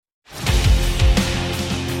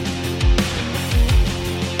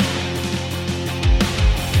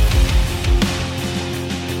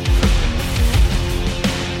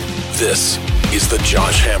This is the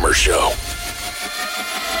Josh Hammer Show.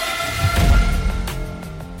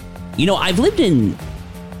 You know, I've lived in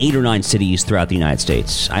 8 or 9 cities throughout the United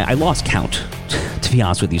States. I lost count, to be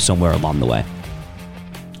honest with you, somewhere along the way.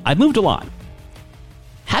 I've moved a lot.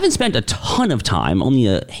 Haven't spent a ton of time, only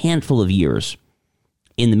a handful of years,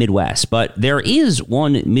 in the Midwest. But there is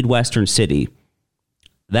one Midwestern city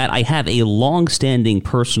that I have a long-standing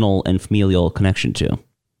personal and familial connection to.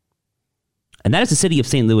 And that is the city of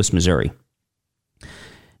St. Louis, Missouri.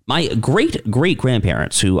 My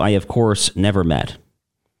great-great-grandparents, who I, of course, never met,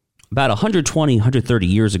 about 120, 130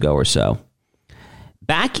 years ago or so,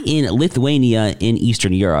 back in Lithuania in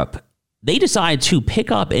Eastern Europe, they decided to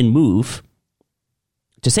pick up and move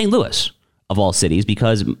to St. Louis, of all cities,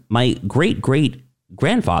 because my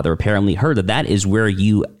great-great-grandfather apparently heard that is where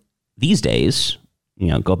you, these days,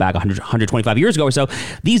 go back 100, 125 years ago or so,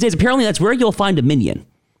 these days, apparently that's where you'll find a minyan,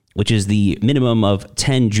 which is the minimum of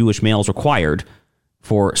 10 Jewish males required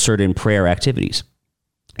for certain prayer activities.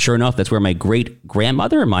 Sure enough, that's where my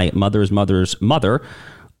great-grandmother, my mother's mother's mother,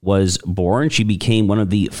 was born. She became one of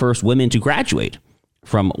the first women to graduate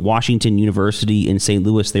from Washington University in St.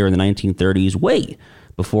 Louis there in the 1930s, way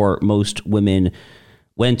before most women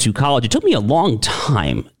went to college. It took me a long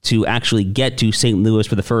time to actually get to St. Louis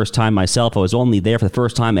for the first time myself. I was only there for the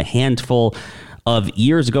first time a handful of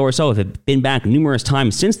years ago or so. I've been back numerous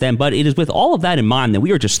times since then, but it is with all of that in mind that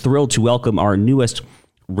we are just thrilled to welcome our newest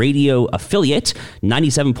radio affiliate,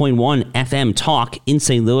 97.1 FM Talk in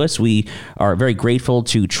St. Louis. We are very grateful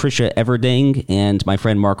to Trisha Everding and my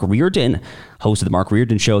friend Mark Reardon, host of the Mark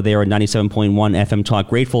Reardon Show there at 97.1 FM Talk.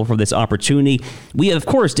 Grateful for this opportunity. We have, of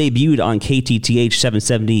course, debuted on KTTH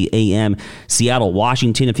 770 AM Seattle,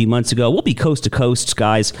 Washington a few months ago. We'll be coast to coast,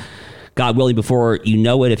 guys, God willing, before you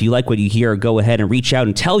know it. If you like what you hear, go ahead and reach out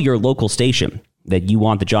and tell your local station that you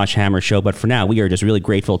want the Josh Hammer Show. But for now, we are just really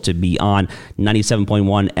grateful to be on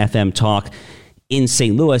 97.1 FM Talk in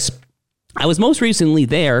St. Louis. I was most recently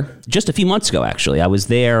there just a few months ago, actually. I was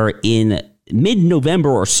there in mid-November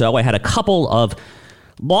or so. I had a couple of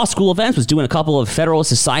law school events, was doing a couple of Federalist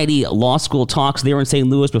Society law school talks there in St.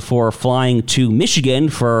 Louis before flying to Michigan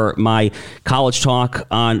for my college talk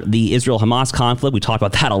on the Israel-Hamas conflict. We talked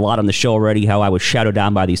about that a lot on the show already, how I was shadowed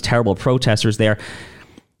down by these terrible protesters there.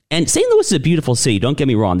 And St. Louis is a beautiful city, don't get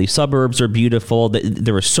me wrong. The suburbs are beautiful.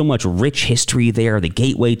 There is so much rich history there. The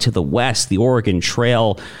gateway to the west, the Oregon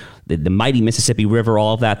Trail, the mighty Mississippi River,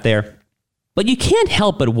 all of that there. But you can't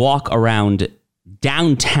help but walk around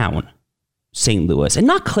downtown St. Louis, and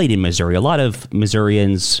not Clayton, Missouri. A lot of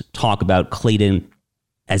Missourians talk about Clayton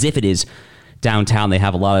as if it is downtown. They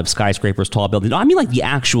have a lot of skyscrapers, tall buildings. No, I mean like the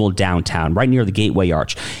actual downtown, right near the Gateway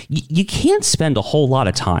Arch. You can't spend a whole lot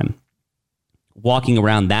of time walking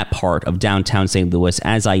around that part of downtown St. Louis,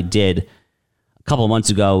 as I did a couple of months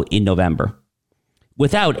ago in November,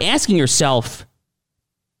 without asking yourself,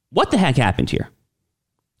 what the heck happened here?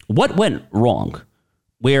 What went wrong?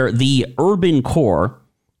 Where the urban core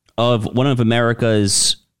of one of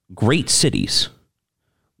America's great cities,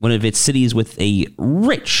 one of its cities with a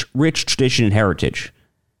rich tradition and heritage,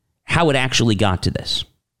 how it actually got to this?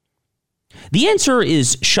 The answer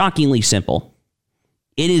is shockingly simple.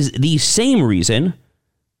 It is the same reason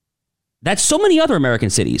that so many other American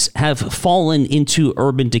cities have fallen into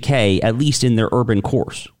urban decay, at least in their urban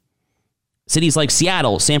cores. Cities like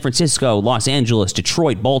Seattle, San Francisco, Los Angeles,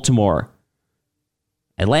 Detroit, Baltimore,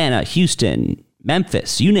 Atlanta, Houston,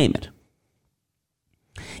 Memphis, you name it.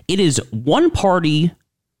 It is one-party,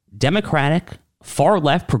 Democratic,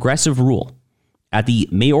 far-left progressive rule at the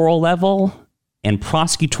mayoral level and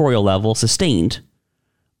prosecutorial level sustained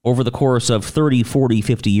over the course of 30, 40,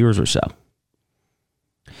 50 years or so.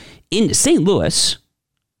 In St. Louis,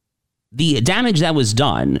 the damage that was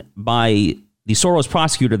done by the Soros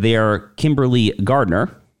prosecutor there, Kimberly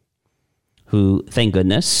Gardner, who, thank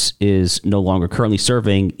goodness, is no longer currently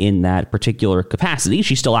serving in that particular capacity.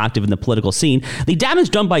 She's still active in the political scene. The damage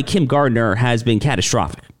done by Kim Gardner has been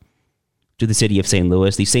catastrophic to the city of St.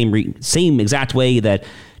 Louis, the same exact way that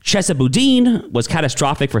Chesa Boudin was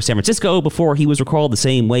catastrophic for San Francisco before he was recalled, the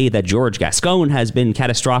same way that George Gascon has been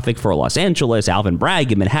catastrophic for Los Angeles, Alvin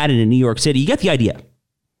Bragg in Manhattan and New York City. You get the idea.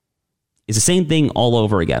 It's the same thing all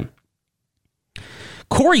over again.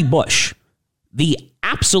 Cori Bush, the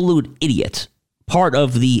absolute idiot, part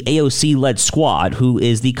of the AOC-led squad, who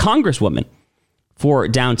is the congresswoman for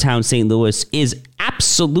downtown St. Louis, is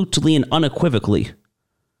absolutely and unequivocally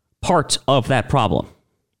part of that problem.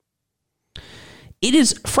 It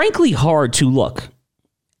is frankly hard to look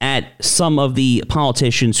at some of the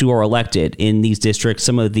politicians who are elected in these districts,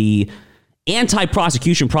 some of the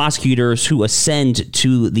anti-prosecution prosecutors who ascend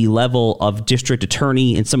to the level of district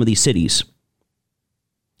attorney in some of these cities,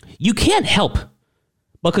 you can't help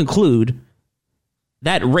but conclude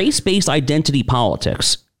that race-based identity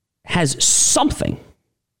politics has something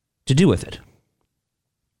to do with it.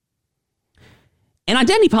 And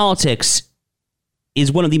identity politics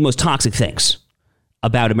is one of the most toxic things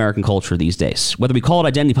about American culture these days. Whether we call it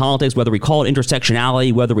identity politics, whether we call it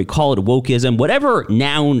intersectionality, whether we call it wokeism, whatever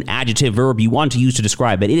noun, adjective, verb you want to use to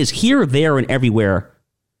describe it, it is here, there, and everywhere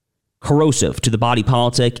corrosive to the body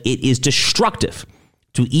politic. It is destructive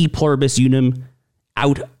to e pluribus unum,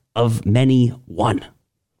 out of many one.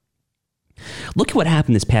 Look at what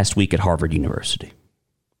happened this past week at Harvard University.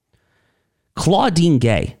 Claudine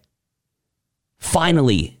Gay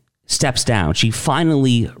finally steps down. She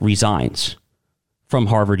finally resigns from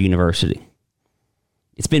Harvard University.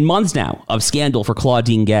 It's been months now of scandal for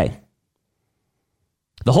Claudine Gay.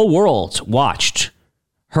 The whole world watched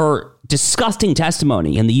her disgusting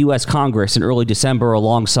testimony in the U.S. Congress in early December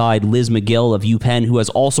alongside Liz McGill of UPenn, who has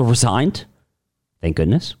also resigned, thank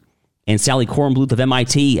goodness, and Sally Kornbluth of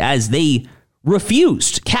MIT, as they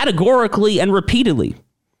refused categorically and repeatedly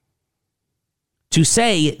to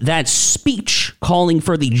say that speech calling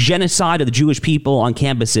for the genocide of the Jewish people on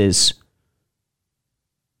campuses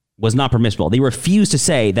was not permissible. They refused to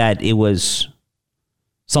say that it was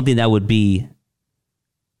something that would be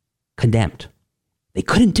condemned. They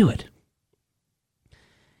couldn't do it.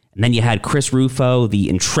 And then you had Chris Rufo, the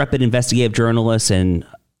intrepid investigative journalist, and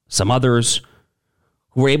some others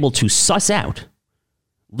who were able to suss out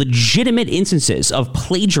legitimate instances of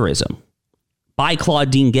plagiarism by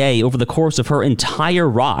Claudine Gay over the course of her entire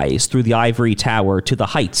rise through the ivory tower to the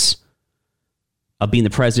heights of being the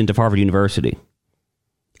president of Harvard University.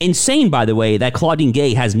 Insane, by the way, that Claudine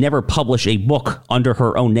Gay has never published a book under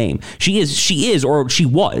her own name. She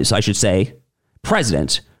was, I should say,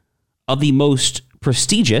 president of the most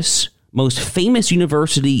prestigious, most famous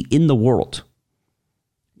university in the world.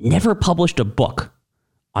 Never published a book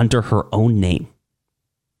under her own name.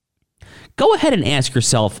 Go ahead and ask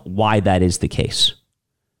yourself why that is the case.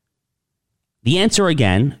 The answer,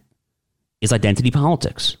 again, is identity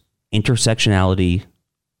politics, intersectionality,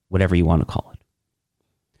 whatever you want to call it.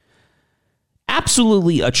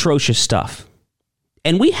 Absolutely atrocious stuff.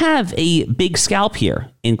 And we have a big scalp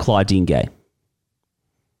here in Claudine Gay.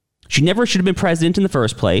 She never should have been president in the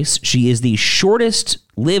first place. She is the shortest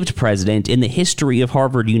lived president in the history of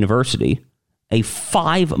Harvard University, a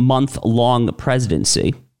 5-month-long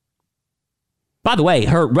presidency. By the way,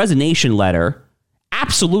 her resignation letter,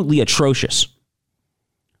 absolutely atrocious.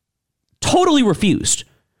 Totally refused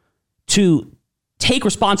to take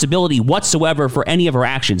responsibility whatsoever for any of her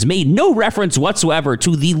actions. Made no reference whatsoever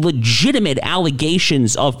to the legitimate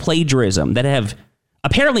allegations of plagiarism that have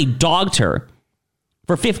apparently dogged her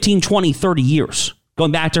for 15, 20, 30 years,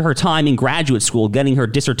 going back to her time in graduate school, getting her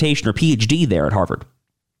dissertation or PhD there at Harvard.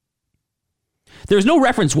 There's no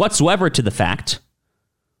reference whatsoever to the fact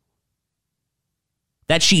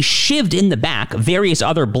that she shivved in the back various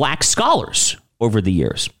other black scholars over the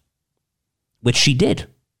years, which she did.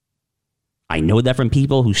 I know that from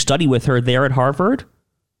people who study with her there at Harvard.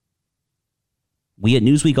 We at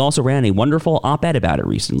Newsweek also ran a wonderful op-ed about it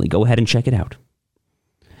recently. Go ahead and check it out.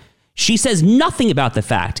 She says nothing about the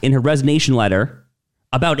fact in her resignation letter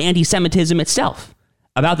about anti-Semitism itself,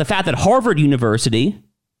 about the fact that Harvard University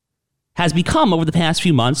has become, over the past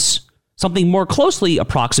few months, something more closely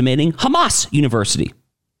approximating Hamas University.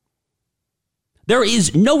 There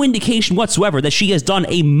is no indication whatsoever that she has done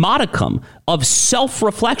a modicum of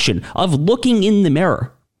self-reflection, of looking in the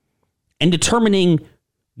mirror and determining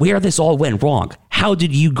where this all went wrong. How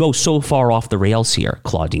did you go so far off the rails here,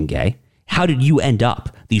 Claudine Gay? How did you end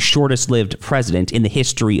up the shortest-lived president in the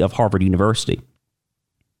history of Harvard University?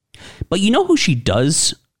 But you know who she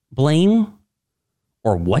does blame,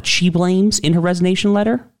 or what she blames in her resignation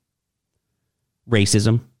letter?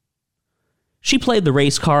 Racism. She played the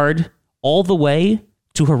race card all the way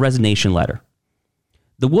to her resignation letter.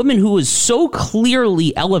 The woman who was so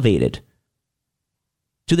clearly elevated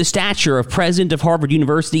to the stature of president of Harvard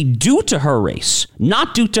University due to her race,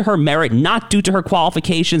 not due to her merit, not due to her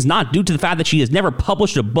qualifications, not due to the fact that she has never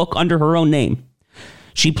published a book under her own name.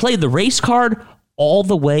 She played the race card all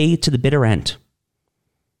the way to the bitter end,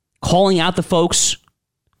 calling out the folks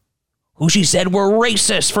who she said were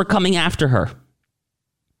racist for coming after her.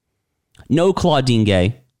 No, Claudine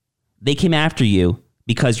Gay, they came after you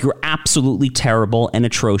because you're absolutely terrible and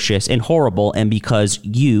atrocious and horrible, and because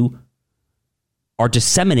you are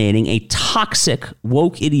disseminating a toxic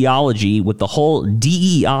woke ideology with the whole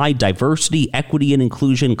DEI, diversity, equity, and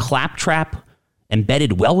inclusion claptrap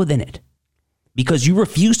embedded well within it. because you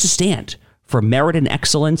refuse to stand for merit and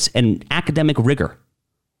excellence and academic rigor.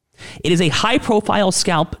 It is a high-profile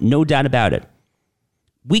scalp, no doubt about it.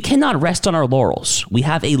 We cannot rest on our laurels. We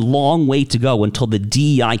have a long way to go until the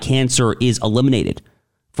DEI cancer is eliminated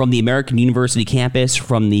from the American University campus,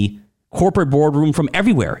 from the corporate boardroom, from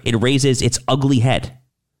everywhere. It raises its ugly head.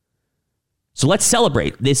 So let's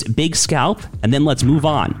celebrate this big scalp, and then let's move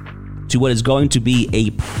on to what is going to be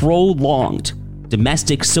a prolonged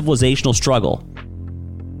domestic civilizational struggle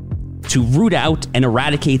to root out and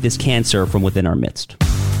eradicate this cancer from within our midst.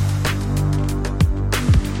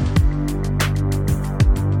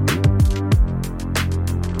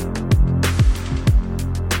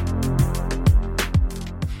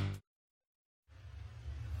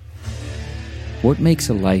 What makes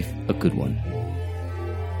a life a good one?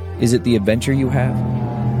 Is it the adventure you have?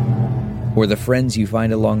 Or the friends you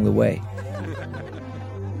find along the way?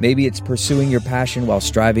 Maybe it's pursuing your passion while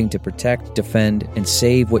striving to protect, defend, and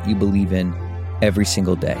save what you believe in every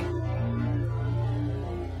single day.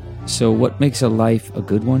 So what makes a life a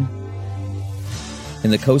good one? In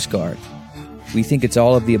the Coast Guard, we think it's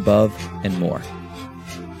all of the above and more.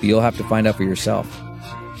 But you'll have to find out for yourself.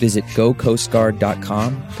 Visit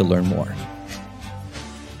gocoastguard.com to learn more.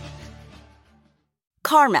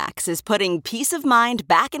 CarMax is putting peace of mind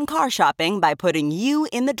back in car shopping by putting you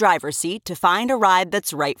in the driver's seat to find a ride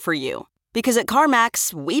that's right for you. Because at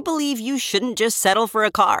CarMax, we believe you shouldn't just settle for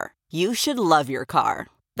a car. You should love your car.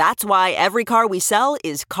 That's why every car we sell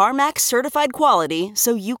is CarMax certified quality,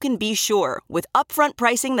 so you can be sure with upfront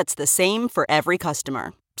pricing that's the same for every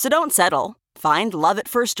customer. So don't settle. Find love at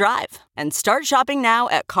first drive and start shopping now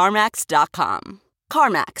at CarMax.com.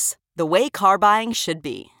 CarMax, the way car buying should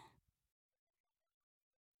be.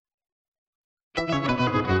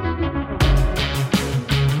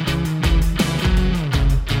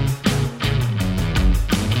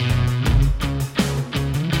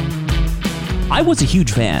 I was a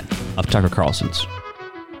huge fan of Tucker Carlson's.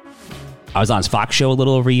 I was on his Fox show a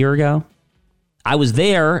little over a year ago. I was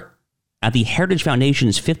there at the Heritage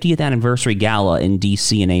Foundation's 50th anniversary gala in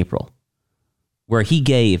D.C. in April, where he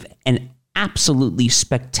gave an absolutely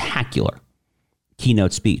spectacular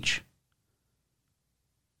keynote speech.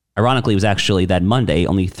 Ironically, it was actually that Monday,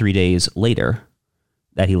 only 3 days later,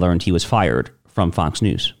 that he learned he was fired from Fox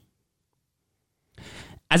News.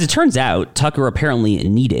 As it turns out, Tucker apparently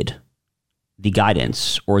needed the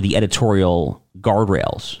guidance or the editorial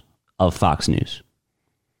guardrails of Fox News,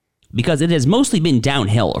 because it has mostly been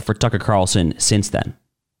downhill for Tucker Carlson since then.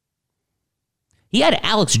 He had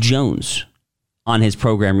Alex Jones on his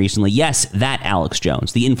program recently. Yes, that Alex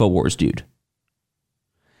Jones, the InfoWars dude.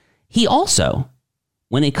 He also,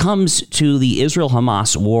 when it comes to the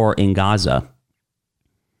Israel-Hamas war in Gaza,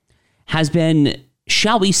 has been,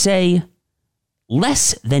 shall we say,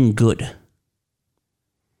 less than good.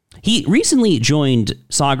 He recently joined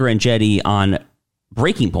Sagar and Jetty on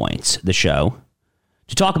Breaking Points, the show,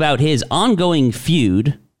 to talk about his ongoing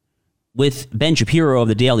feud with Ben Shapiro of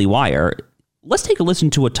the Daily Wire. Let's take a listen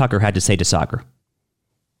to what Tucker had to say to Sagar.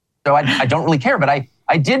 So I don't really care, but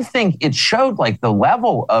I did think it showed like the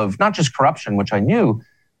level of not just corruption, which I knew,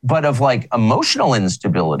 but of like emotional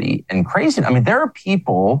instability and craziness. I mean, there are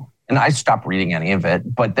people, and I stopped reading any of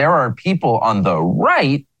it, but there are people on the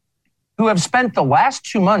right who have spent the last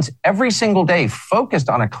 2 months every single day focused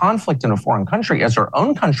on a conflict in a foreign country as our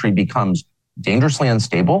own country becomes dangerously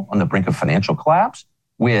unstable on the brink of financial collapse,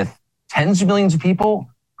 with tens of millions of people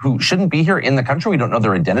who shouldn't be here in the country. We don't know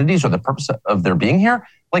their identities or the purpose of their being here.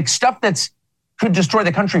 Like stuff that's could destroy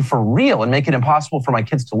the country for real and make it impossible for my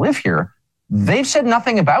kids to live here. They've said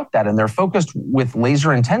nothing about that, and they're focused with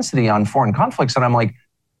laser intensity on foreign conflicts. And I'm like,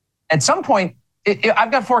 at some point,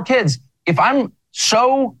 I've got 4 kids. If I'm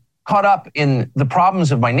so caught up in the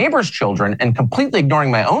problems of my neighbor's children and completely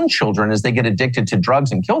ignoring my own children as they get addicted to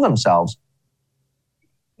drugs and kill themselves,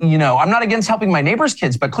 you know, I'm not against helping my neighbor's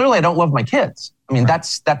kids, but clearly I don't love my kids. I mean, right.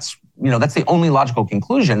 that's the only logical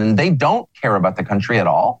conclusion, and they don't care about the country at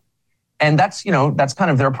all. And that's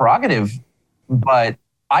kind of their prerogative, but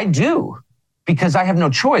I do, because I have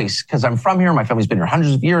no choice, because I'm from here. My family's been here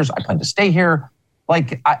hundreds of years. I plan to stay here.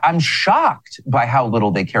 Like, I'm shocked by how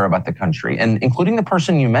little they care about the country, and including the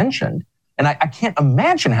person you mentioned. And I can't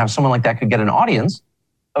imagine how someone like that could get an audience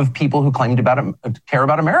of people who claim to care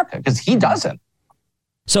about America, because he doesn't.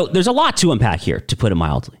 So there's a lot to unpack here, to put it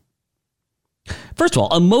mildly. First of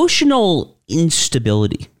all, emotional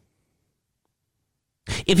instability.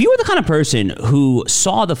 If you were the kind of person who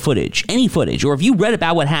saw the footage, any footage, or if you read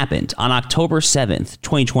about what happened on October 7th,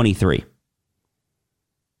 2023,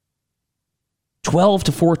 12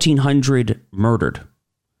 to 1,400 murdered,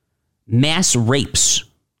 mass rapes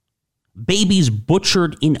babies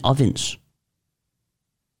butchered in ovens.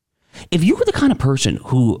 If you were the kind of person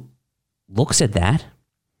who looks at that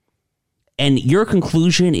and your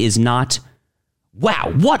conclusion is not,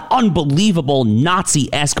 wow, what unbelievable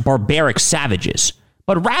Nazi-esque barbaric savages,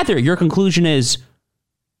 but rather your conclusion is,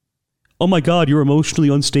 oh my God, you're emotionally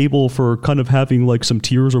unstable for kind of having like some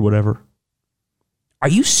tears or whatever. Are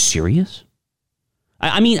you serious?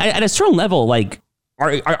 I mean, at a certain level, like,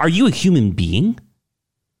 are you a human being?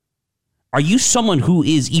 Are you someone who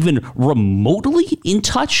is even remotely in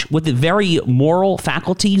touch with the very moral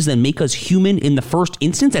faculties that make us human in the first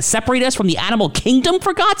instance, that separate us from the animal kingdom,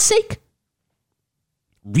 for God's sake?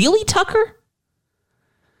 Really, Tucker?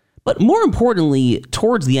 But more importantly,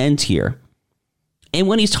 towards the end here, and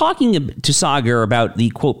when he's talking to Saagar about the,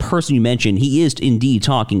 quote, person you mentioned, he is indeed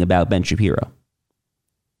talking about Ben Shapiro.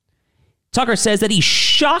 Tucker says that he's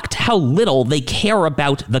shocked how little they care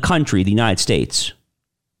about the country, the United States.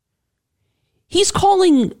 He's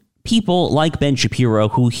calling people like Ben Shapiro,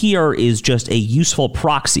 who here is just a useful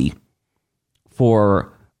proxy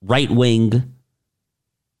for right-wing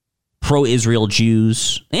pro-Israel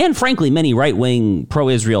Jews, and frankly, many right-wing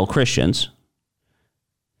pro-Israel Christians.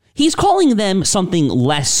 He's calling them something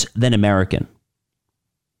less than American.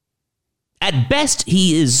 At best,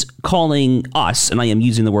 he is calling us, and I am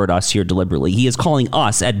using the word us here deliberately, he is calling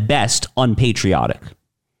us, at best, unpatriotic.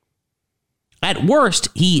 At worst,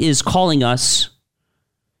 he is calling us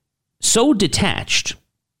so detached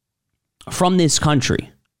from this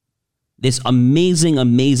country, this amazing,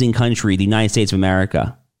 amazing country, the United States of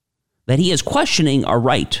America, that he is questioning our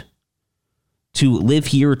right to live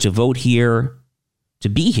here, to vote here, to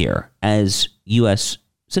be here as U.S.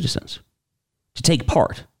 citizens, to take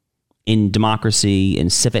part in democracy, in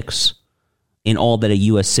civics, in all that a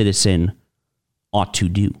U.S. citizen ought to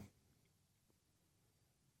do.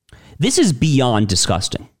 This is beyond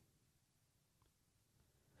disgusting.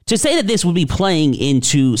 To say that this would be playing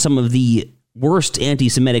into some of the worst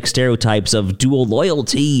anti-Semitic stereotypes of dual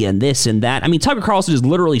loyalty and this and that. I mean, Tucker Carlson is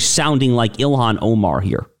literally sounding like Ilhan Omar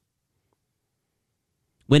here.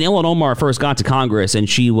 When Ilhan Omar first got to Congress and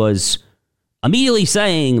she was immediately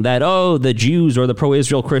saying that, oh, the Jews or the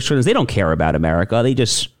pro-Israel Christians, they don't care about America. They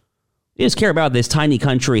just care about this tiny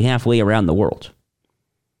country halfway around the world.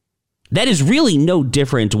 That is really no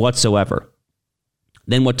different whatsoever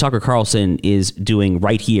than what Tucker Carlson is doing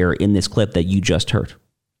right here in this clip that you just heard.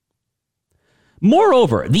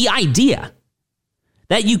 Moreover, the idea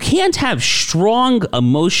that you can't have strong,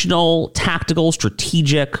 emotional, tactical,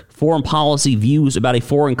 strategic, foreign policy views about a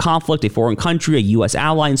foreign conflict, a foreign country, a U.S.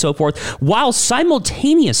 ally, and so forth, while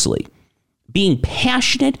simultaneously being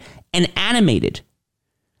passionate and animated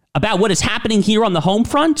about what is happening here on the home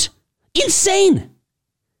front, insane.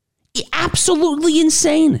 Absolutely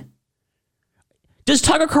insane. Does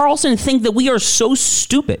Tucker Carlson think that we are so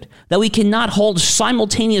stupid that we cannot hold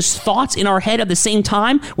simultaneous thoughts in our head at the same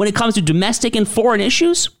time when it comes to domestic and foreign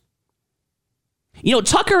issues? You know,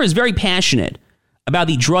 Tucker is very passionate about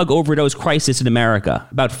the drug overdose crisis in America,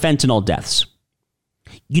 about fentanyl deaths.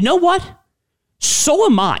 You know what? So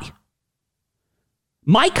am I.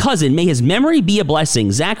 My cousin, may his memory be a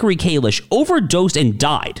blessing, Zachary Kalish, overdosed and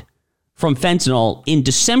died from fentanyl in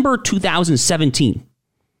December 2017.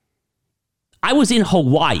 I was in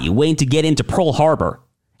Hawaii waiting to get into Pearl Harbor.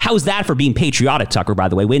 How's that for being patriotic, Tucker, by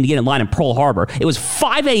the way? Waiting to get in line in Pearl Harbor. It was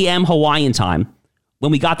 5 a.m. Hawaiian time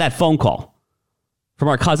when we got that phone call from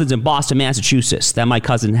our cousins in Boston, Massachusetts, that my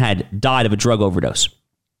cousin had died of a drug overdose.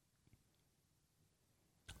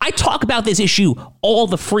 I talk about this issue all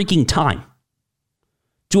the freaking time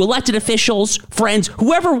to elected officials, friends,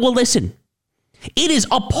 whoever will listen. It is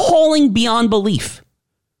appalling beyond belief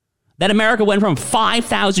that America went from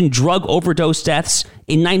 5,000 drug overdose deaths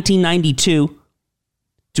in 1992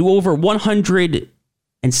 to over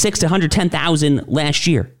 106 to 110,000 last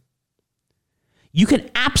year. You can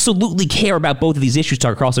absolutely care about both of these issues,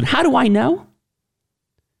 Tucker Carlson. How do I know?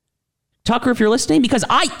 Tucker, if you're listening, because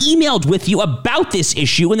I emailed with you about this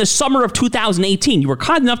issue in the summer of 2018. You were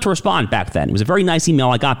kind enough to respond back then. It was a very nice email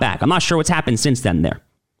I got back. I'm not sure what's happened since then there.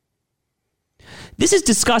 This is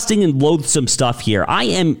disgusting and loathsome stuff here. I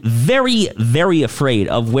am very, very afraid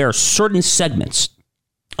of where certain segments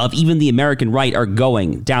of even the American right are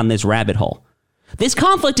going down this rabbit hole. This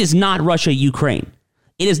conflict is not Russia-Ukraine.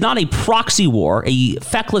 It is not a proxy war, a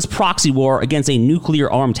feckless proxy war against a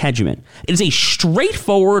nuclear-armed hegemon. It is a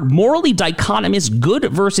straightforward, morally dichotomous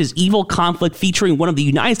good versus evil conflict featuring one of the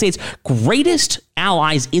United States' greatest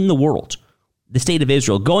allies in the world, the state of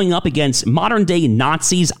Israel, going up against modern-day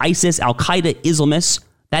Nazis, ISIS, Al-Qaeda, Islamists,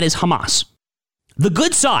 that is Hamas. The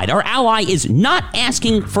good side, our ally, is not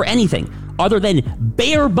asking for anything. other than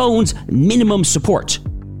bare bones minimum support.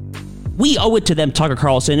 We owe it to them, Tucker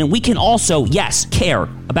Carlson, and we can also, yes, care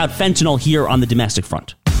about fentanyl here on the domestic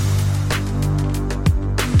front.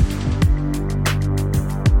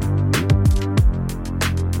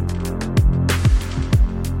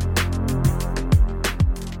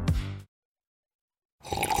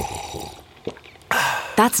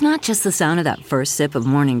 That's not just the sound of that first sip of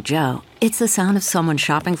Morning Joe. It's the sound of someone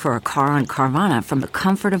shopping for a car on Carvana from the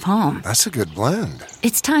comfort of home. That's a good blend.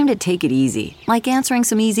 It's time to take it easy, like answering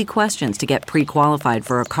some easy questions to get pre-qualified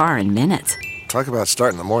for a car in minutes. Talk about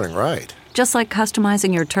starting the morning right. Just like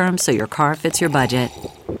customizing your terms so your car fits your budget.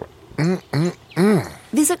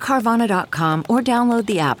 Visit Carvana.com or download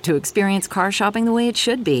the app to experience car shopping the way it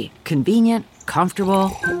should be. Convenient,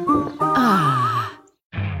 comfortable.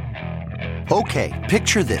 Okay,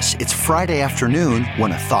 picture this. It's Friday afternoon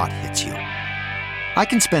when a thought hits you. I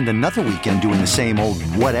can spend another weekend doing the same old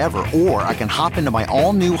whatever, or I can hop into my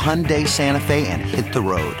all-new Hyundai Santa Fe and hit the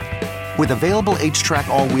road. With available H-Track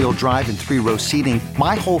all-wheel drive and 3-row seating,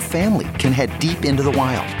 my whole family can head deep into the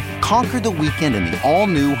wild. Conquer the weekend in the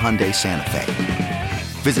all-new Hyundai Santa Fe.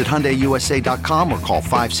 Visit HyundaiUSA.com or call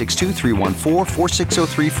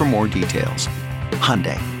 562-314-4603 for more details.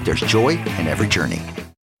 Hyundai, there's joy in every journey.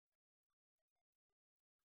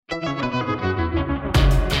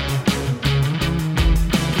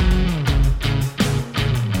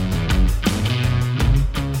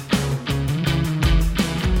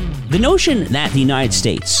 The notion that the United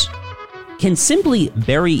States can simply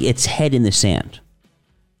bury its head in the sand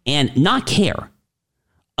and not care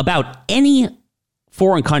about any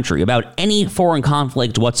foreign country, about any foreign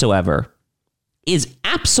conflict whatsoever, is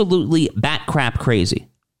absolutely bat-crap crazy.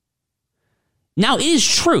 Now, it is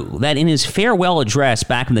true that in his farewell address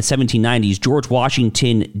back in the 1790s, George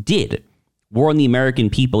Washington did warn the American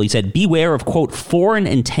people. He said, beware of, quote, foreign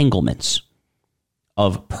entanglements,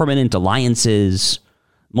 of permanent alliances,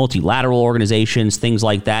 multilateral organizations, things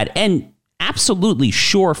like that. And absolutely,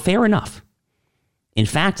 sure, fair enough. In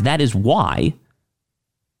fact, that is why,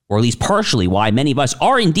 or at least partially why, many of us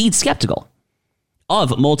are indeed skeptical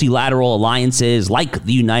of multilateral alliances like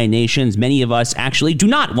the United Nations. Many of us actually do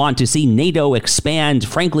not want to see NATO expand.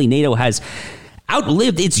 Frankly, NATO has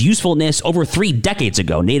outlived its usefulness over 3 decades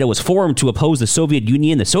ago. NATO was formed to oppose the Soviet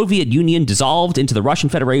Union. The Soviet Union dissolved into the Russian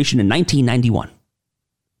Federation in 1991.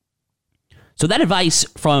 So that advice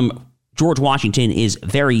from George Washington is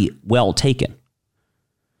very well taken.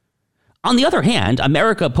 On the other hand,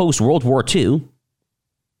 America post-World War II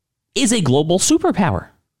is a global superpower.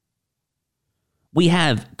 We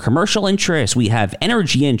have commercial interests, we have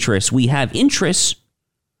energy interests, we have interests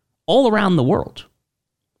all around the world.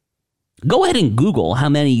 Go ahead and Google how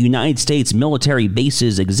many United States military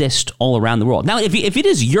bases exist all around the world. Now, if it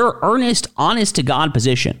is your earnest, honest-to-God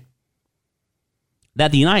position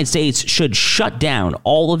that the United States should shut down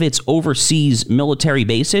all of its overseas military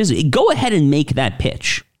bases, go ahead and make that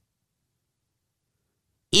pitch.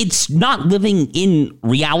 It's not living in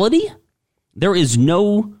reality. There is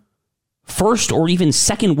no first or even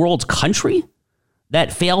second world country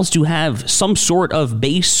that fails to have some sort of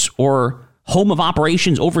base or home of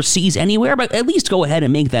operations overseas anywhere, but at least go ahead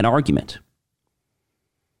and make that argument.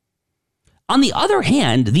 On the other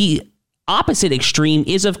hand, the opposite extreme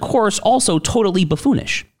is, of course, also totally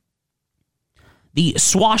buffoonish. The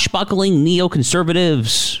swashbuckling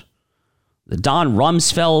neoconservatives, the Don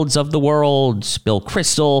Rumsfelds of the world, Bill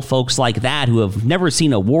Kristol, folks like that who have never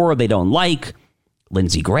seen a war they don't like,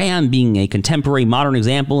 Lindsey Graham being a contemporary modern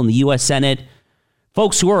example in the U.S. Senate,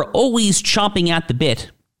 folks who are always chomping at the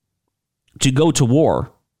bit to go to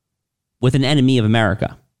war with an enemy of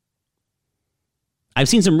America. I've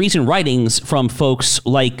seen some recent writings from folks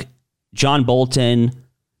like John Bolton,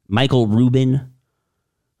 Michael Rubin,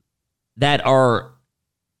 that are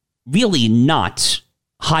really not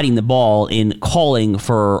hiding the ball in calling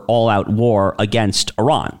for all-out war against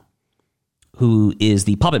Iran, who is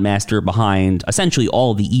the puppet master behind essentially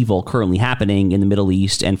all the evil currently happening in the Middle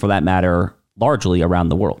East and, for that matter, largely around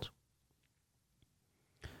the world.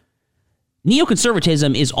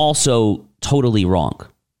 Neoconservatism is also totally wrong.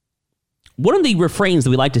 One of the refrains that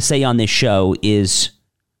we like to say on this show is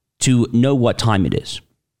to know what time it is.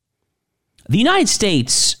 The United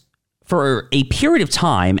States, for a period of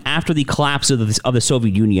time after the collapse of the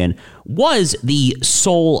Soviet Union, was the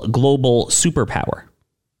sole global superpower.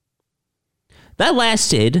 That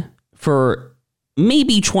lasted for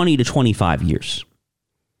maybe 20 to 25 years.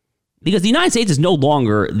 Because the United States is no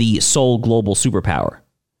longer the sole global superpower.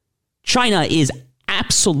 China is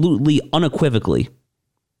absolutely, unequivocally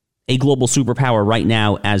a global superpower right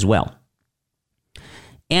now as well.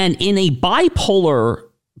 And in a bipolar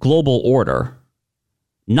global order,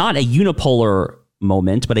 not a unipolar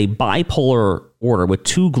moment, but a bipolar order with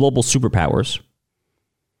two global superpowers,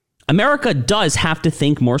 America does have to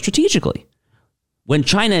think more strategically. When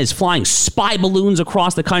China is flying spy balloons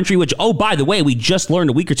across the country, which, oh, by the way, we just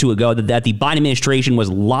learned a week or two ago that the Biden administration was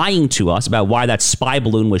lying to us about why that spy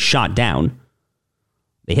balloon was shot down.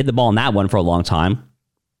 They hit the ball on that one for a long time.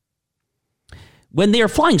 When they are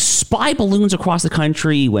flying spy balloons across the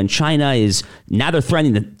country, when China is now they're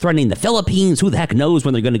threatening the Philippines, who the heck knows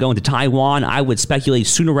when they're going to go into Taiwan? I would speculate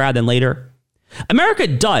sooner rather than later. America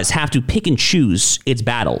does have to pick and choose its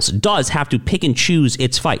battles, does have to pick and choose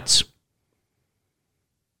its fights.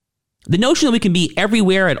 The notion that we can be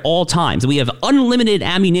everywhere at all times, that we have unlimited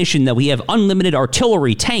ammunition, that we have unlimited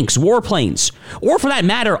artillery, tanks, warplanes, or for that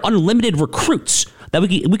matter, unlimited recruits, that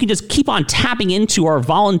we can just keep on tapping into our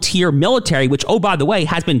volunteer military, which, oh, by the way,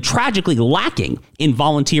 has been tragically lacking in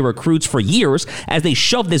volunteer recruits for years as they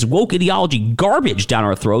shove this woke ideology garbage down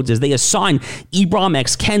our throats, as they assign Ibram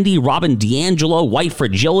X. Kendi, Robin DiAngelo, white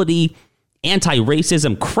fragility,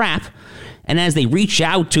 anti-racism crap, and as they reach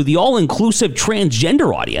out to the all-inclusive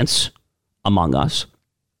transgender audience among us,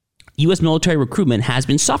 U.S. military recruitment has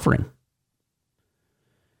been suffering.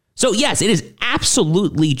 So, yes, it is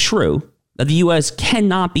absolutely true that the U.S.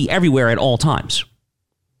 cannot be everywhere at all times.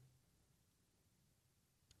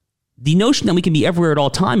 The notion that we can be everywhere at all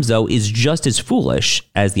times, though, is just as foolish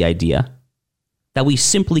as the idea that we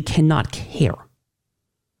simply cannot care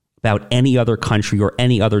about any other country or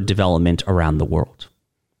any other development around the world.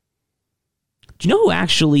 Do you know who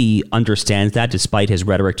actually understands that despite his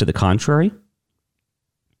rhetoric to the contrary?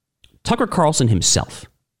 Tucker Carlson himself.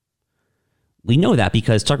 We know that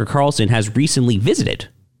because Tucker Carlson has recently visited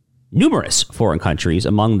numerous foreign countries,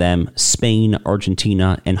 among them Spain,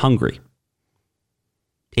 Argentina, and Hungary.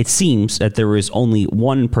 It seems that there is only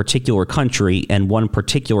one particular country and one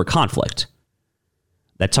particular conflict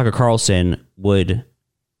that Tucker Carlson would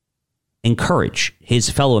encourage his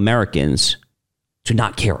fellow Americans to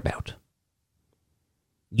not care about.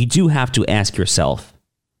 You do have to ask yourself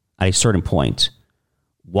at a certain point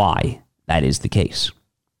why that is the case.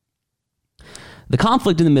 The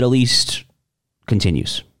conflict in the Middle East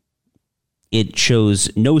continues. It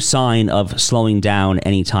shows no sign of slowing down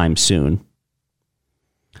anytime soon.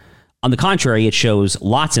 On the contrary, it shows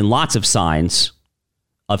lots and lots of signs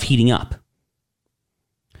of heating up.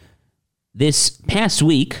 This past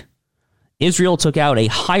week, Israel took out a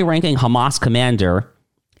high-ranking Hamas commander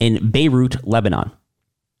in Beirut, Lebanon.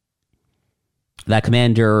 That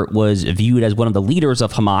commander was viewed as one of the leaders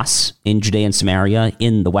of Hamas in Judea and Samaria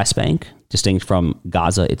in the West Bank, distinct from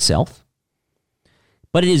Gaza itself.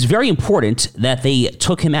 But it is very important that they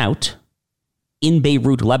took him out in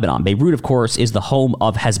Beirut, Lebanon. Beirut, of course, is the home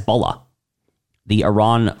of Hezbollah, the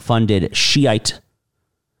Iran-funded Shiite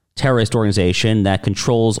terrorist organization that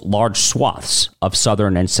controls large swaths of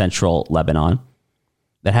southern and central Lebanon,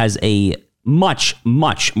 that has a much,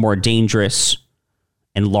 much more dangerous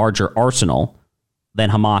and larger arsenal than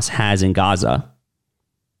Hamas has in Gaza,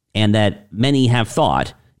 and that many have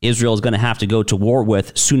thought Israel is going to have to go to war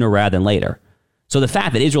with sooner rather than later. So the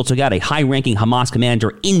fact that Israel took out a high-ranking Hamas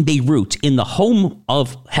commander in Beirut, in the home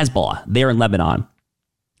of Hezbollah, there in Lebanon,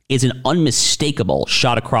 is an unmistakable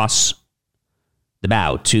shot across the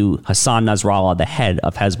bow to Hassan Nasrallah, the head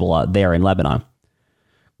of Hezbollah, there in Lebanon.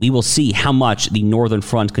 We will see how much the Northern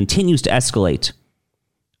Front continues to escalate,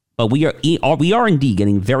 but we are indeed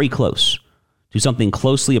getting very close to something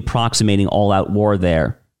closely approximating all-out war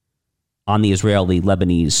there on the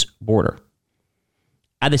Israeli-Lebanese border.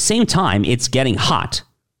 At the same time, it's getting hot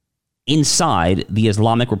inside the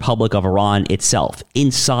Islamic Republic of Iran itself,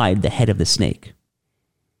 inside the head of the snake.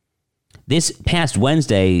 This past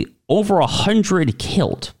Wednesday, over 100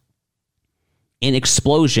 killed in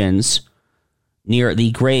explosions near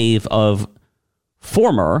the grave of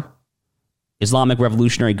former Islamic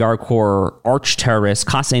Revolutionary Guard Corps arch-terrorist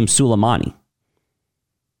Qasem Soleimani.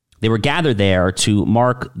 They were gathered there to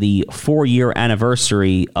mark the 4-year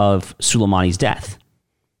anniversary of Soleimani's death.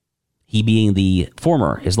 He being the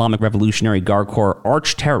former Islamic Revolutionary Guard Corps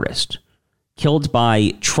arch-terrorist killed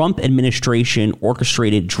by Trump administration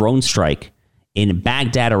orchestrated drone strike in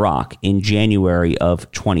Baghdad, Iraq in January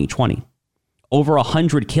of 2020. Over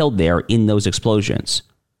 100 killed there in those explosions.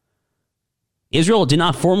 Israel did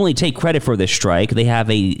not formally take credit for this strike. They have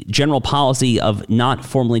a general policy of not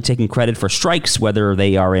formally taking credit for strikes, whether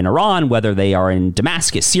they are in Iran, whether they are in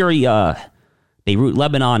Damascus, Syria, Beirut,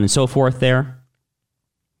 Lebanon, and so forth there.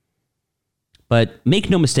 But make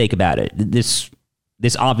no mistake about it. This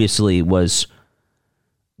obviously was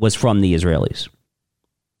from the Israelis.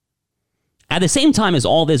 At the same time as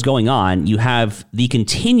all this going on, you have the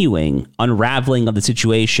continuing unraveling of the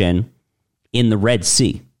situation in the Red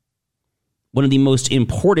Sea, one of the most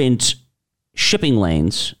important shipping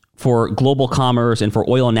lanes for global commerce and for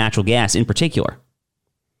oil and natural gas in particular,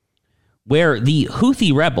 where the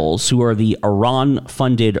Houthi rebels, who are the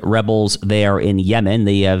Iran-funded rebels there in Yemen,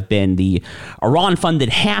 they have been the Iran-funded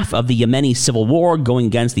half of the Yemeni civil war going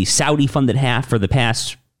against the Saudi-funded half for the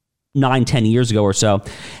past 9-10 years ago or so,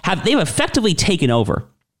 they've effectively taken over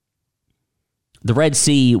the Red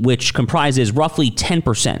Sea, which comprises roughly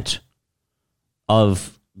 10%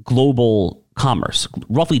 of global commerce.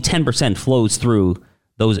 Roughly 10% flows through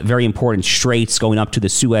those very important straits going up to the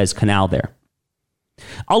Suez Canal there.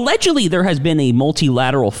 Allegedly, there has been a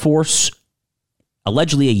multilateral force,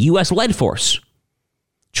 allegedly a U.S.-led force,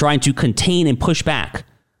 trying to contain and push back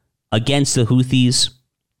against the Houthis.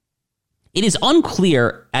 It is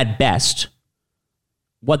unclear at best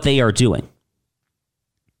what they are doing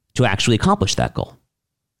to actually accomplish that goal.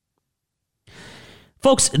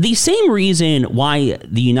 Folks, the same reason why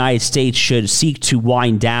the United States should seek to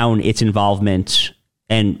wind down its involvement,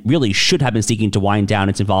 and really should have been seeking to wind down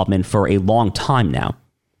its involvement for a long time now,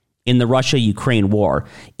 in the Russia-Ukraine war,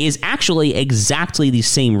 is actually exactly the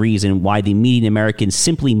same reason why the median American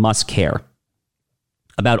simply must care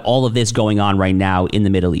about all of this going on right now in the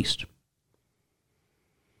Middle East.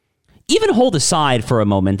 Even hold aside for a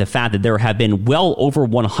moment the fact that there have been well over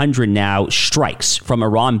 100 now strikes from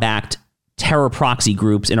Iran-backed terror proxy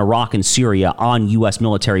groups in Iraq and Syria on U.S.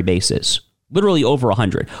 military bases. Literally over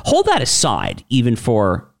 100. Hold that aside even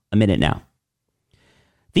for a minute now.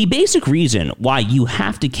 The basic reason why you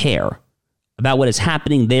have to care about what is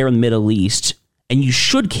happening there in the Middle East, and you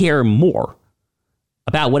should care more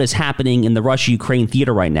about what is happening in the Russia-Ukraine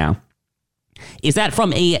theater right now, is that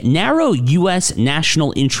from a narrow U.S.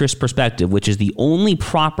 national interest perspective, which is the only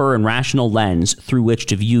proper and rational lens through which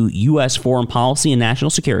to view U.S. foreign policy and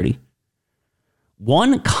national security,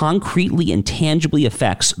 one concretely and tangibly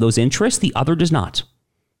affects those interests, the other does not.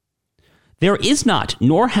 There is not,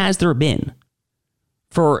 nor has there been,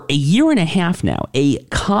 for a year and a half now, a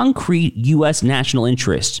concrete U.S. national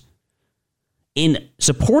interest in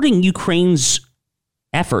supporting Ukraine's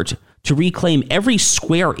effort to reclaim every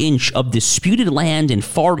square inch of disputed land in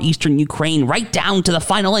far eastern Ukraine, right down to the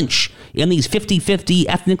final inch in these 50-50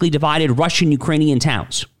 ethnically divided Russian-Ukrainian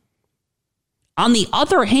towns. On the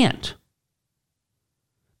other hand,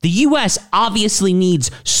 the U.S. obviously needs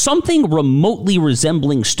something remotely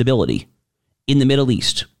resembling stability in the Middle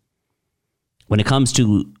East. When it comes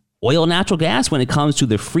to oil and natural gas, when it comes to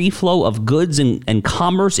the free flow of goods and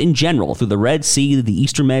commerce in general through the Red Sea, the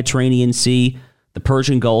Eastern Mediterranean Sea, the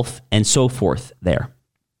Persian Gulf, and so forth there.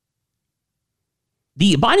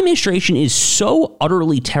 The Biden administration is so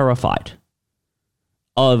utterly terrified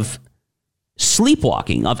of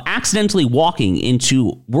sleepwalking, of accidentally walking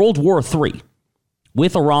into World War III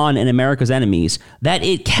with Iran and America's enemies, that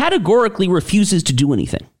it categorically refuses to do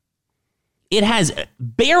anything. It has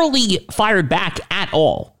barely fired back at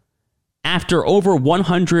all after over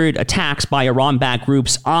 100 attacks by Iran-backed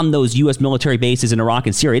groups on those U.S. military bases in Iraq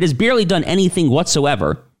and Syria. It has barely done anything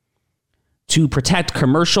whatsoever to protect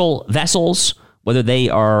commercial vessels, whether they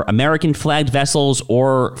are American-flagged vessels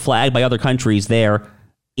or flagged by other countries there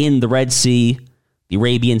in the Red Sea, the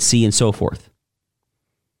Arabian Sea, and so forth.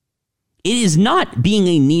 It is not being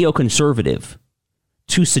a neoconservative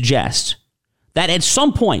to suggest that at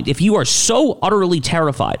some point, if you are so utterly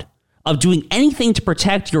terrified of doing anything to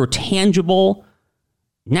protect your tangible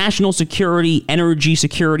national security, energy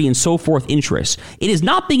security, and so forth interests, it is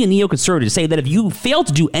not being a neoconservative to say that if you fail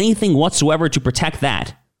to do anything whatsoever to protect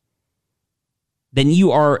that, then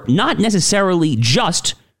you are not necessarily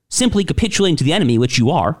just simply capitulating to the enemy, which you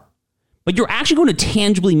are, but you're actually going to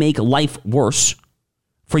tangibly make life worse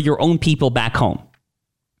for your own people back home.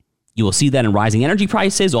 You will see that in rising energy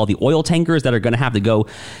prices, all the oil tankers that are going to have to go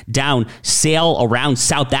down, sail around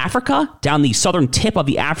South Africa, down the southern tip of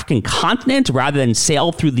the African continent, rather than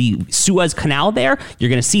sail through the Suez Canal there. You're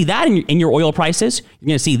going to see that in your oil prices. You're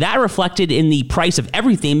going to see that reflected in the price of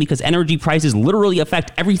everything, because energy prices literally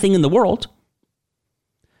affect everything in the world.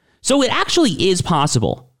 So it actually is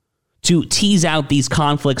possible to tease out these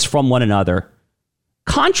conflicts from one another.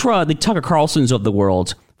 Contra the Tucker Carlsons of the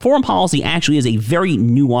world, foreign policy actually is a very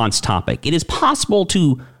nuanced topic. It is possible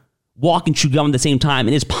to walk and chew gum at the same time.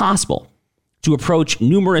 It is possible to approach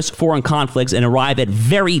numerous foreign conflicts and arrive at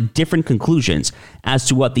very different conclusions as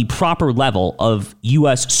to what the proper level of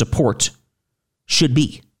U.S. support should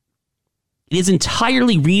be. It is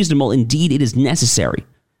entirely reasonable, indeed it is necessary,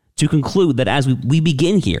 to conclude that as we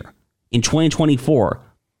begin here in 2024,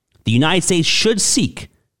 the United States should seek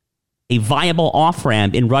a viable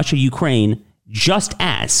off-ramp in Russia-Ukraine, just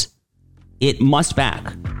as it must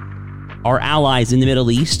back our allies in the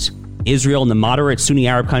Middle East, Israel and the moderate Sunni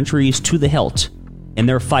Arab countries to the hilt in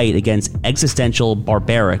their fight against existential,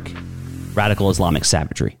 barbaric, radical Islamic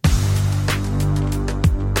savagery.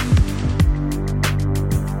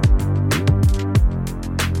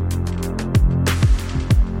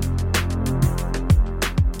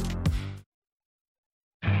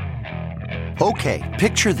 Okay,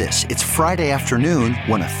 picture this. It's Friday afternoon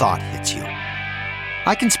when a thought hits you.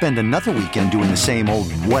 I can spend another weekend doing the same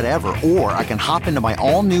old whatever, or I can hop into my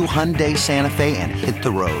all-new Hyundai Santa Fe and hit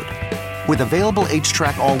the road. With available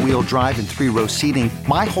H-Track all-wheel drive and 3-row seating,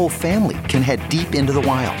 my whole family can head deep into the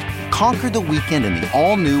wild. Conquer the weekend in the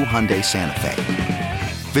all-new Hyundai Santa Fe.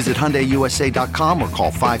 Visit HyundaiUSA.com or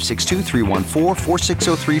call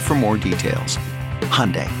 562-314-4603 for more details.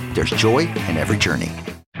 Hyundai, there's joy in every journey.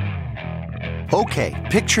 Okay,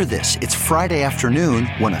 picture this. It's Friday afternoon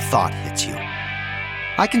when a thought hits you.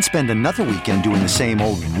 I can spend another weekend doing the same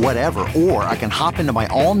old whatever, or I can hop into my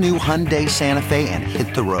all-new Hyundai Santa Fe and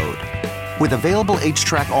hit the road. With available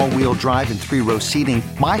H-Track all-wheel drive and 3-row seating,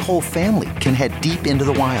 my whole family can head deep into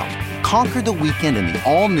the wild. Conquer the weekend in the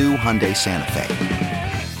all-new Hyundai Santa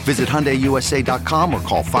Fe. Visit HyundaiUSA.com or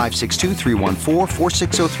call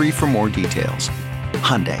 562-314-4603 for more details.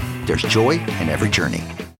 Hyundai, there's joy in every journey.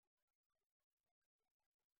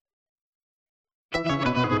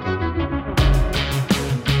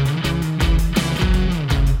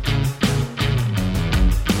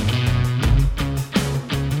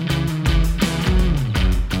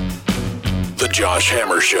 The Josh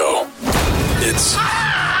Hammer Show. It's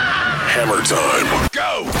hammer time.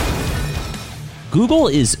 Go! Google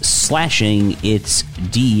is slashing its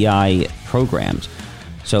DEI programs.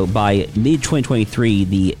 So by mid-2023,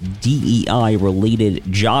 the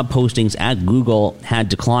DEI-related job postings at Google had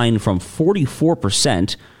declined from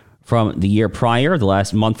 44% from the year prior. The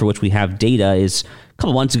last month for which we have data is a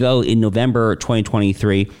couple months ago in November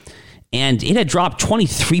 2023. And it had dropped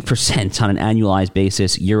 23% on an annualized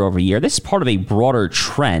basis year over year. This is part of a broader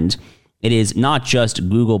trend. It is not just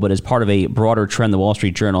Google, but as part of a broader trend. The Wall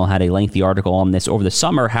Street Journal had a lengthy article on this over the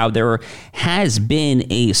summer, how there has been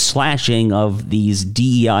a slashing of these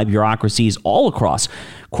DEI bureaucracies all across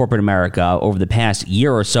corporate America over the past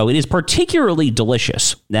year or so. It is particularly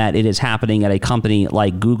delicious that it is happening at a company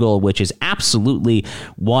like Google, which is absolutely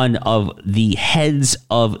one of the heads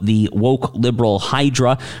of the woke liberal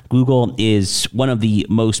hydra. Google is one of the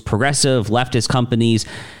most progressive leftist companies,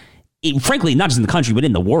 frankly, not just in the country, but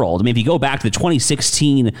in the world. I mean, if you go back to the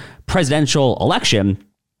 2016 presidential election,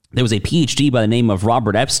 there was a PhD by the name of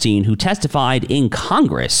Robert Epstein who testified in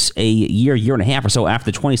Congress a year and a half or so after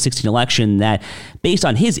the 2016 election that based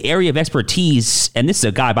on his area of expertise, and this is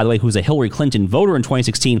a guy, by the way, who was a Hillary Clinton voter in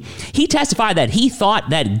 2016, he testified that he thought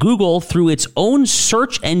that Google, through its own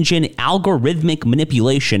search engine algorithmic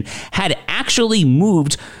manipulation, had actually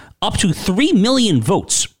moved up to 3 million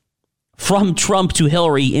votes from Trump to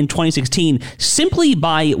Hillary in 2016 simply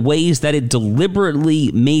by ways that it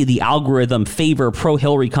deliberately made the algorithm favor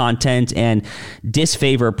pro-Hillary content and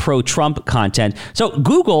disfavor pro-Trump content. So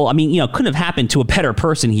Google, I mean, couldn't have happened to a better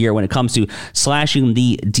person here when it comes to slashing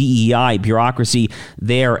the DEI bureaucracy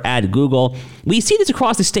there at Google. We see this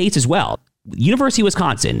across the states as well. University of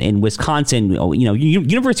Wisconsin, University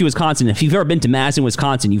of Wisconsin, if you've ever been to Madison,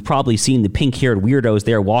 Wisconsin, you've probably seen the pink-haired weirdos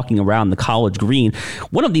there walking around the college green.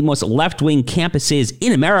 One of the most left-wing campuses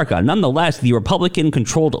in America. Nonetheless, the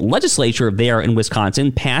Republican-controlled legislature there in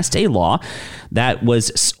Wisconsin passed a law that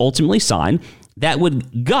was ultimately signed that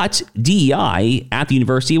would gut DEI at the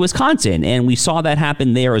University of Wisconsin. And we saw that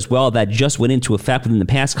happen there as well. That just went into effect within the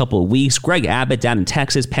past couple of weeks. Greg Abbott down in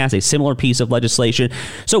Texas passed a similar piece of legislation.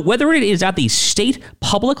 So whether it is at the state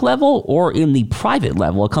public level or in the private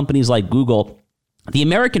level, companies like Google, the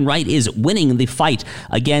American right is winning the fight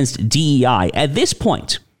against DEI. At this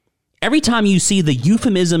point, every time you see the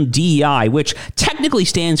euphemism DEI, which technically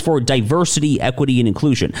stands for diversity, equity, and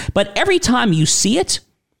inclusion, but every time you see it,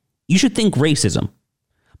 you should think racism,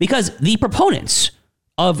 because the proponents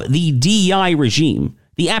of the DEI regime,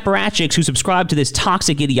 the apparatchiks who subscribe to this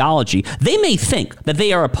toxic ideology, they may think that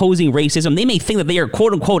they are opposing racism. They may think that they are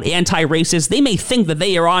quote unquote anti-racist. They may think that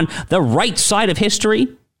they are on the right side of history.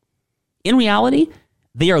 In reality,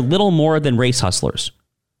 they are little more than race hustlers.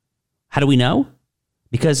 How do we know?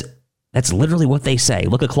 Because that's literally what they say.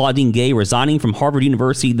 Look at Claudine Gay resigning from Harvard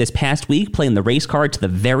University this past week, playing the race card to the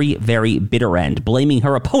very, very bitter end, blaming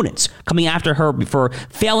her opponents, coming after her for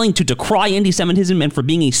failing to decry anti-Semitism and for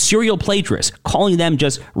being a serial plagiarist, calling them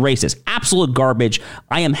just racist. Absolute garbage.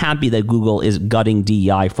 I am happy that Google is gutting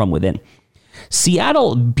DEI from within.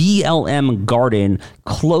 Seattle BLM Garden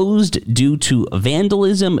closed due to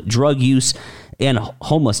vandalism, drug use, and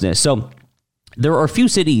homelessness. So there are a few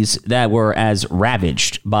cities that were as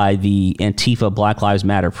ravaged by the Antifa Black Lives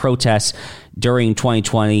Matter protests during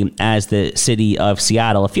 2020 as the city of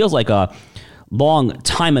Seattle. It feels like a long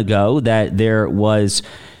time ago that there was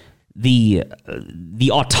the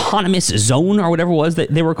autonomous zone or whatever it was that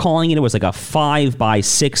they were calling it. It was like a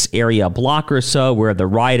 5x6 area block or so where the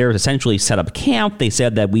rioters essentially set up camp. They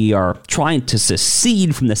said that we are trying to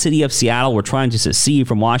secede from the city of Seattle. We're trying to secede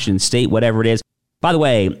from Washington State, whatever it is. By the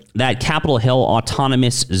way, that Capitol Hill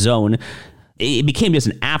autonomous zone, it became just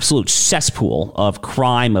an absolute cesspool of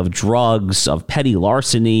crime, of drugs, of petty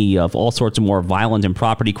larceny, of all sorts of more violent and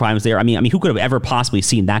property crimes there. I mean, who could have ever possibly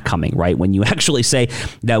seen that coming, right? When you actually say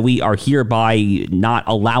that we are hereby not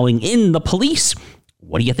allowing in the police,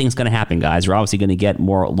 what do you think is going to happen, guys? You're obviously going to get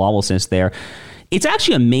more lawlessness there. It's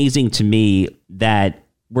actually amazing to me that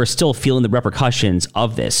we're still feeling the repercussions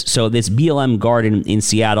of this. So this BLM garden in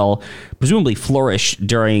Seattle presumably flourished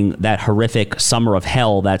during that horrific summer of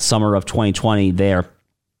hell, that summer of 2020 there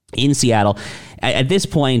in Seattle. At this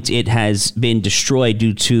point, it has been destroyed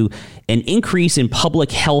due to an increase in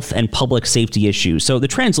public health and public safety issues. So the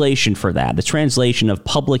translation for that, the translation of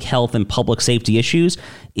public health and public safety issues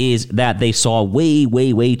is that they saw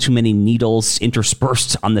way too many needles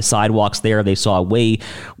interspersed on the sidewalks there. They saw way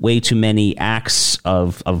too many acts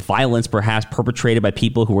of violence, perhaps perpetrated by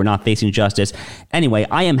people who were not facing justice. Anyway,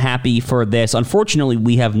 I am happy for this. Unfortunately,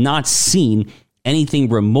 we have not seen anything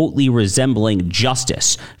remotely resembling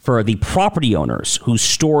justice for the property owners whose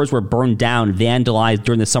stores were burned down, vandalized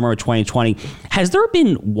during the summer of 2020. Has there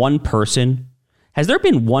been one person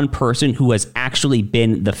who has actually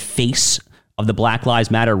been the face of the Black Lives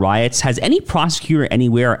Matter riots? Has any prosecutor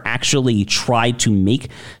anywhere actually tried to make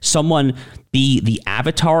someone be the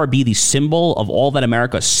avatar, be the symbol of all that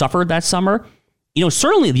America suffered that summer? You know,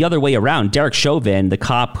 certainly the other way around. Derek Chauvin, the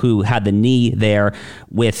cop who had the knee there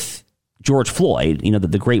with George Floyd, you know,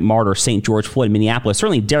 the great martyr, St. George Floyd in Minneapolis,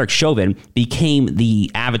 certainly Derek Chauvin became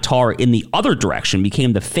the avatar in the other direction,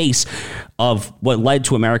 became the face of what led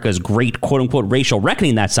to America's great, quote unquote, racial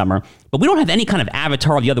reckoning that summer. But we don't have any kind of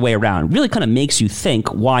avatar the other way around. It really kind of makes you think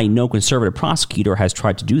why no conservative prosecutor has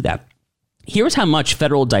tried to do that. Here's how much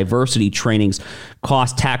federal diversity trainings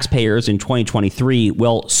cost taxpayers in 2023.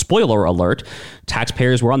 Well, spoiler alert,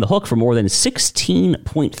 taxpayers were on the hook for more than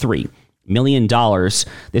 $16.3 million.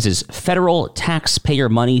 This is federal taxpayer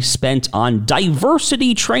money spent on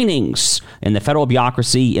diversity trainings in the federal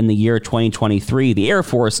bureaucracy in the year 2023. The Air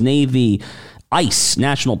Force, Navy, ICE,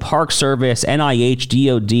 National Park Service, NIH,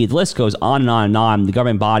 DOD, the list goes on and on and on. The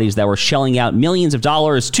government bodies that were shelling out millions of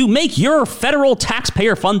dollars to make your federal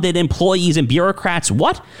taxpayer-funded employees and bureaucrats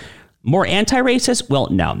what? More anti-racist? Well,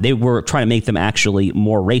 no, they were trying to make them actually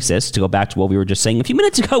more racist, to go back to what we were just saying a few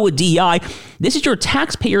minutes ago with DEI. This is your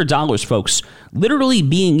taxpayer dollars, folks, literally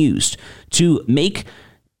being used to make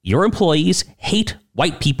your employees hate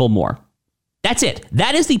white people more. That's it.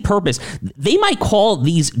 That is the purpose. They might call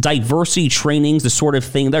these diversity trainings the sort of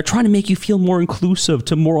thing they're trying to make you feel more inclusive,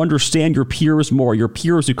 to more understand your peers more, your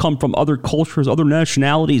peers who come from other cultures, other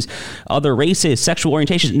nationalities, other races, sexual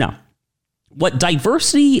orientations. No. What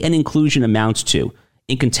diversity and inclusion amounts to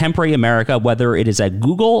in contemporary America, whether it is at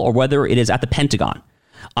Google or whether it is at the Pentagon,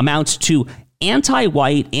 amounts to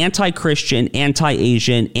anti-white, anti-Christian,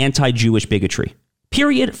 anti-Asian, anti-Jewish bigotry.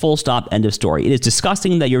 Period. Full stop. End of story. It is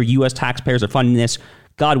disgusting that your U.S. taxpayers are funding this.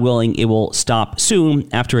 God willing, it will stop soon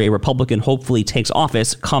after a Republican hopefully takes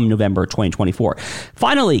office come November 2024.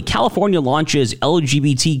 Finally, California launches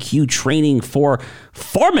LGBTQ training for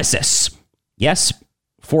pharmacists. Yes,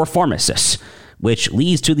 for pharmacists, which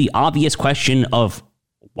leads to the obvious question of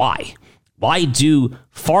why? Why do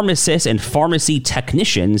pharmacists and pharmacy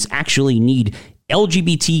technicians actually need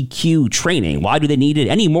LGBTQ training? Why do they need it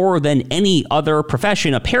any more than any other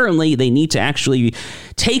profession? Apparently, they need to actually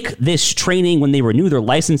take this training when they renew their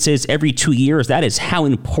licenses every 2 years. That is how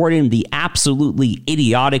important the absolutely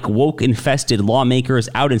idiotic, woke-infested lawmakers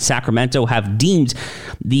out in Sacramento have deemed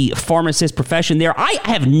the pharmacist profession there. I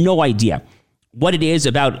have no idea what it is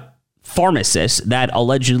about pharmacists that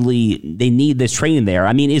allegedly they need this training there.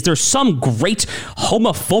 I mean, is there some great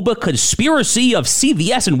homophobic conspiracy of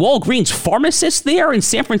CVS and Walgreens pharmacists there in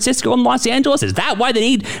San Francisco and Los Angeles? Is that why they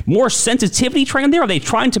need more sensitivity training there? Are they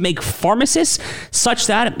trying to make pharmacists such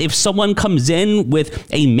that if someone comes in with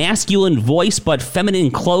a masculine voice but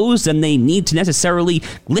feminine clothes, then they need to necessarily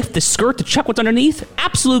lift the skirt to check what's underneath?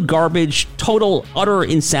 Absolute garbage, total, utter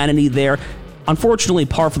insanity there. Unfortunately,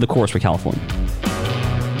 par for the course for California.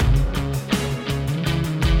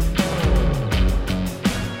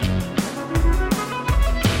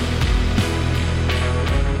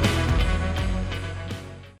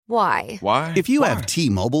 Why? Why? If you have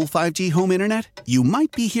T-Mobile 5G home internet, you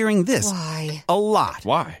might be hearing this Why? a lot.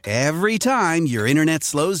 Why? Every time your internet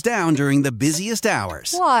slows down during the busiest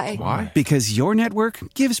hours. Why? Why? Because your network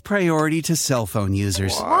gives priority to cell phone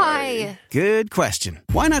users. Why? Good question.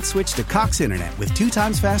 Why not switch to Cox Internet with 2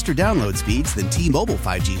 times faster download speeds than T-Mobile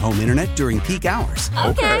 5G home internet during peak hours?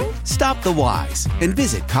 Okay. Stop the whys and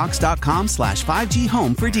visit cox.com/5G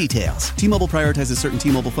home for details. T-Mobile prioritizes certain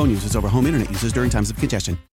T-Mobile phone users over home internet users during times of congestion.